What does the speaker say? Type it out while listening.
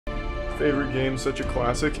Favorite game, such a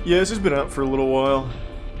classic. Yeah, this has been out for a little while.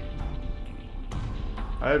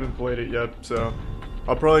 I haven't played it yet, so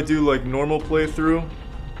I'll probably do like normal playthrough,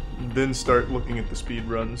 then start looking at the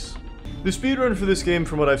speedruns. The speedrun for this game,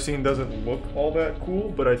 from what I've seen, doesn't look all that cool,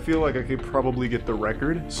 but I feel like I could probably get the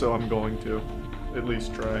record, so I'm going to at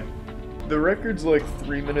least try. The record's like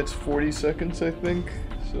 3 minutes 40 seconds, I think,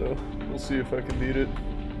 so we'll see if I can beat it.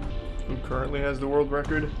 Who currently has the world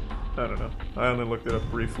record? I don't know. I only looked it up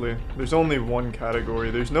briefly. There's only one category.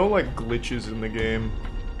 There's no, like, glitches in the game.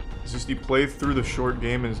 It's just you play through the short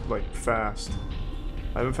game and it's, like, fast.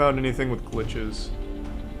 I haven't found anything with glitches.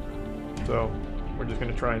 So, we're just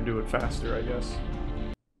gonna try and do it faster, I guess.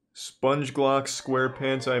 SpongeGlock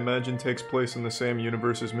SquarePants, I imagine, takes place in the same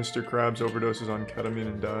universe as Mr. Krabs overdoses on ketamine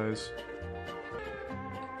and dies.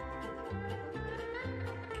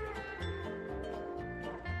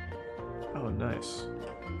 Oh, nice.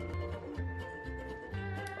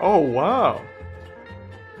 Oh, wow!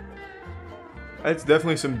 That's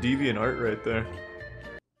definitely some deviant art right there.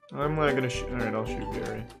 I'm not gonna shoot. Alright, I'll shoot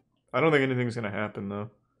Gary. I don't think anything's gonna happen, though.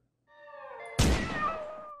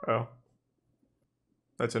 Oh.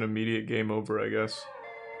 That's an immediate game over, I guess.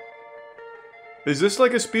 Is this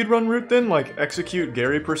like a speedrun route then? Like, execute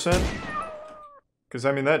Gary %? Because,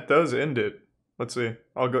 I mean, that does end it. Let's see.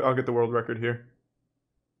 I'll get the world record here.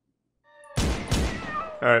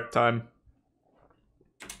 Alright, time.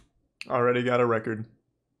 Already got a record.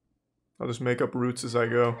 I'll just make up routes as I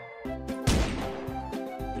go.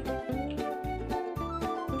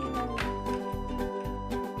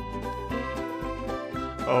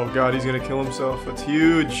 Oh god, he's gonna kill himself. That's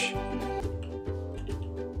huge!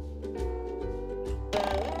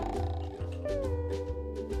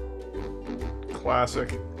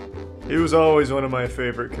 Classic. He was always one of my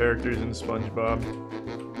favorite characters in SpongeBob.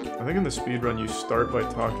 I think in the speedrun you start by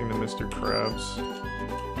talking to Mr. Krabs.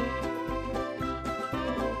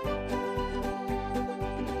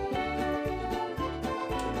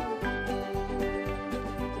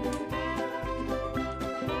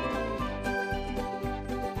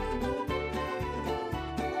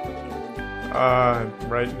 Ah,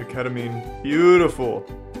 right into ketamine. Beautiful.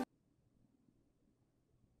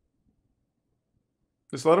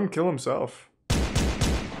 Just let him kill himself.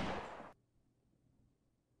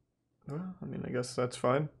 Well, I mean, I guess that's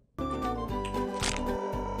fine.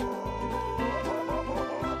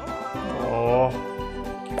 Oh.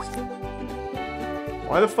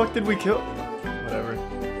 Why the fuck did we kill? Whatever.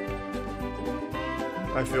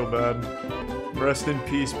 I feel bad. Rest in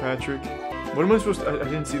peace, Patrick. What am I supposed to... I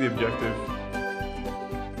didn't see the objective.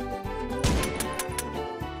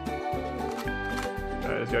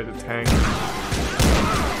 Alright, this guy's a tank.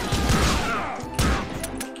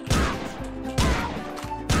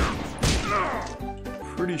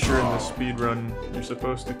 Pretty sure in this speedrun you're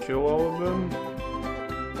supposed to kill all of them.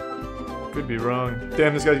 Could be wrong.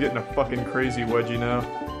 Damn, this guy's getting a fucking crazy wedgie now.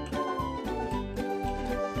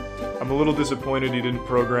 I'm a little disappointed he didn't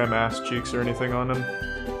program ass cheeks or anything on him.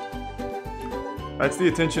 That's the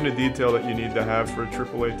attention to detail that you need to have for a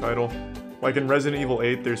AAA title. Like in Resident Evil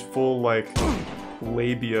 8, there's full, like,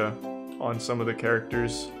 labia on some of the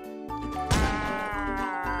characters.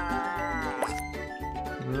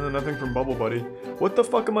 Nothing from Bubble Buddy. What the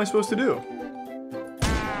fuck am I supposed to do?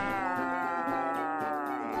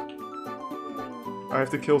 I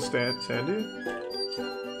have to kill Sandy?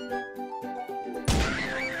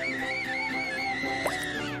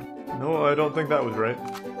 No, I don't think that was right.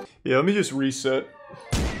 Yeah, let me just reset.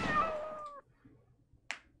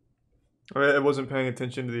 I wasn't paying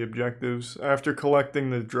attention to the objectives. After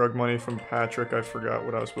collecting the drug money from Patrick, I forgot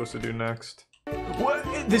what I was supposed to do next. What?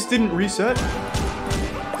 This didn't reset?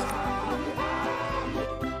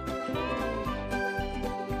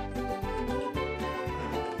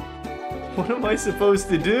 What am I supposed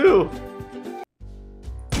to do?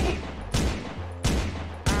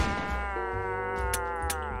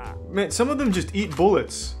 Man, some of them just eat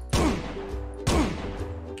bullets.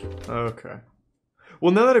 Okay.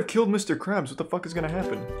 Well, now that I've killed Mr. Krabs, what the fuck is gonna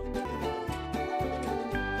happen?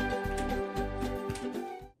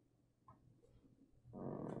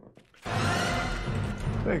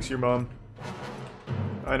 Thanks, your mom.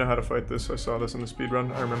 I know how to fight this. I saw this in the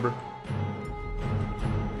speedrun. I remember.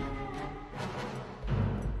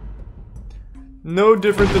 No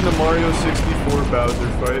different than the Mario 64 Bowser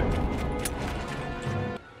fight.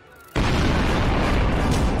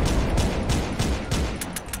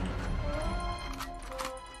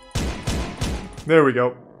 There we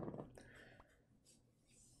go.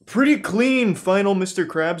 Pretty clean final Mr.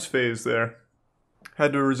 Krabs phase there.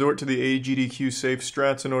 Had to resort to the AGDQ safe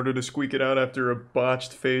strats in order to squeak it out after a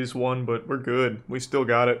botched phase 1, but we're good. We still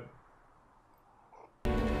got it.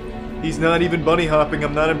 He's not even bunny hopping.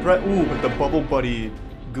 I'm not impressed. Ooh, but the Bubble Buddy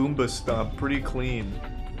Goomba stomp. Pretty clean.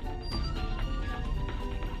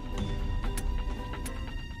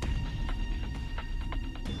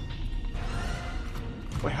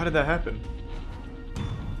 Wait, how did that happen?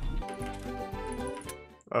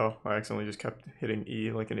 Oh, I accidentally just kept hitting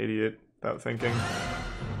E like an idiot without thinking.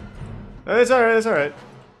 It's alright, it's alright.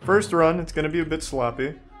 First run, it's gonna be a bit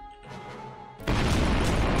sloppy.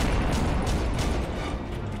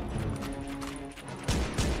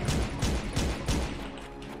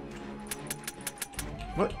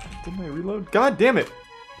 What? Didn't I reload? God damn it!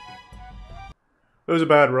 It was a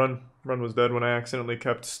bad run. Run was dead when I accidentally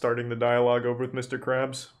kept starting the dialogue over with Mr.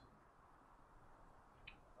 Krabs.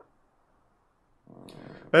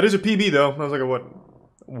 That is a PB though. That was like a what?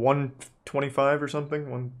 125 or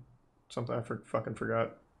something? Something I fucking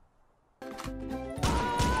forgot.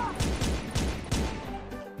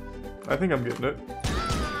 I think I'm getting it.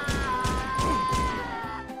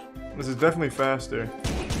 This is definitely faster.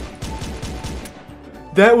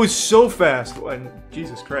 That was so fast! And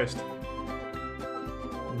Jesus Christ.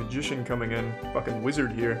 Magician coming in. Fucking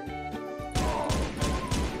wizard here.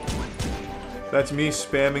 That's me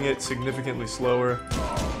spamming it significantly slower.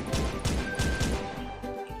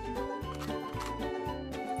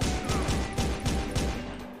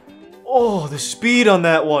 Oh, the speed on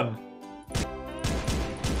that one!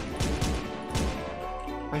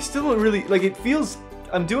 I still don't really... like, it feels...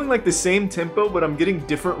 I'm doing, like, the same tempo, but I'm getting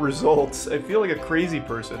different results. I feel like a crazy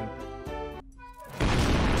person.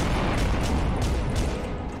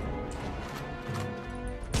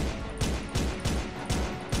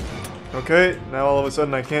 Okay, now all of a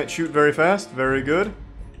sudden I can't shoot very fast. Very good.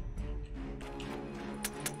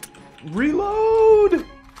 Reload!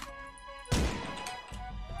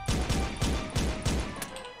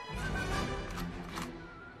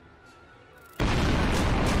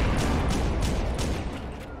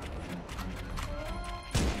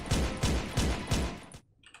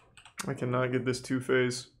 I cannot get this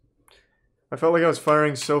two-phase. I felt like I was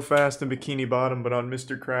firing so fast in Bikini Bottom, but on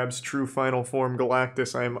Mr. Krabs' true final form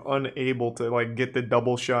Galactus, I am unable to, like, get the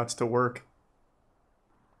double shots to work.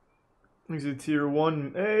 Thanks to Tier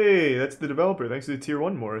 1. Hey, that's the developer. Thanks to the Tier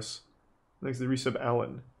 1, Morris. Thanks to the resub,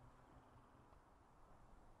 Alan.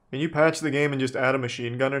 Can you patch the game and just add a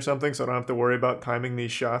machine gun or something so I don't have to worry about timing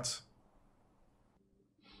these shots?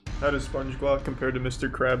 How does SpongeGlock compare to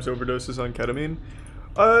Mr. Krabs' overdoses on ketamine?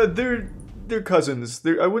 They're cousins.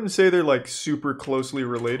 I wouldn't say they're like super closely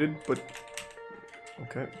related, but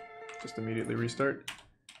okay. Just immediately restart.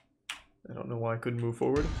 I don't know why I couldn't move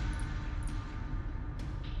forward.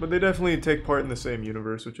 But they definitely take part in the same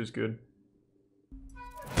universe, which is good.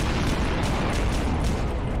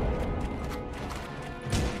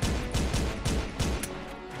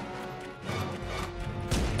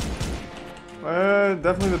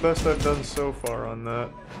 Definitely the best I've done so far on that.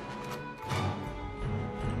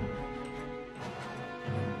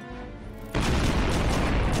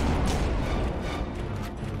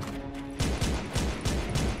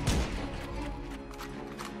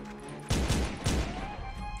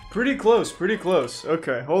 Pretty close, pretty close.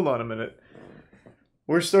 Okay, hold on a minute.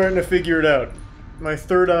 We're starting to figure it out. My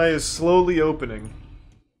third eye is slowly opening.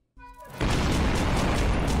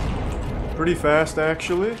 Pretty fast,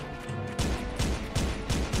 actually.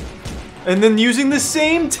 And then using the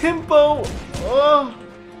same tempo! Oh!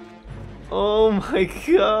 Oh my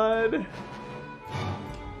god.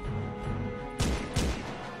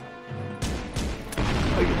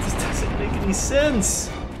 Like, it just doesn't make any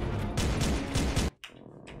sense.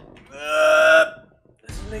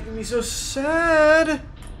 This is making me so sad.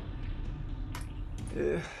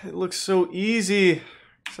 It looks so easy.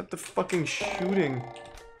 Except the fucking shooting.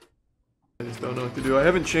 I just don't know what to do. I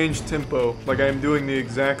haven't changed tempo. Like, I am doing the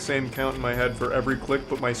exact same count in my head for every click,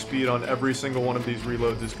 but my speed on every single one of these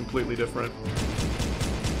reloads is completely different.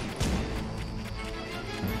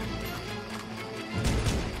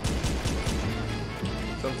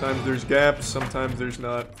 Sometimes there's gaps, sometimes there's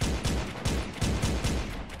not.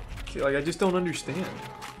 Like, I just don't understand.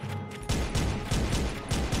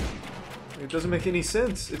 It doesn't make any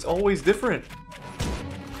sense. It's always different.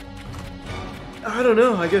 I don't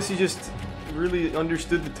know. I guess you just really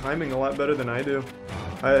understood the timing a lot better than I do.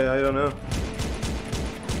 I don't know.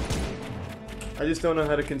 I just don't know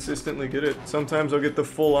how to consistently get it. Sometimes I'll get the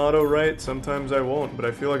full auto right, sometimes I won't, but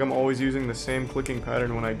I feel like I'm always using the same clicking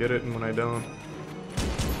pattern when I get it and when I don't.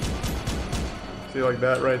 See, like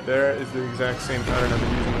that right there is the exact same pattern I've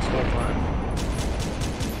been using this whole time.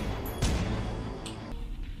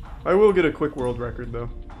 I will get a quick world record though.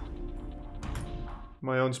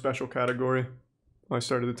 My own special category. I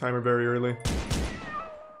started the timer very early.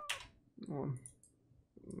 One.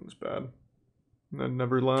 It was bad. That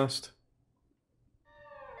never last.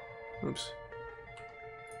 Oops.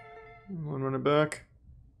 One, run it back.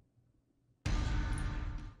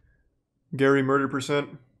 Gary murder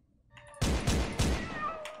percent.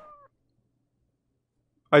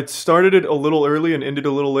 I started it a little early and ended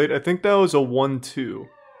a little late. I think that was a 1-2.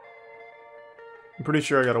 I'm pretty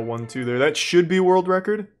sure I got a 1-2 there. That should be world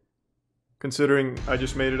record, considering I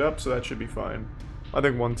just made it up, so that should be fine. I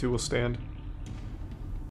think 1-2 will stand.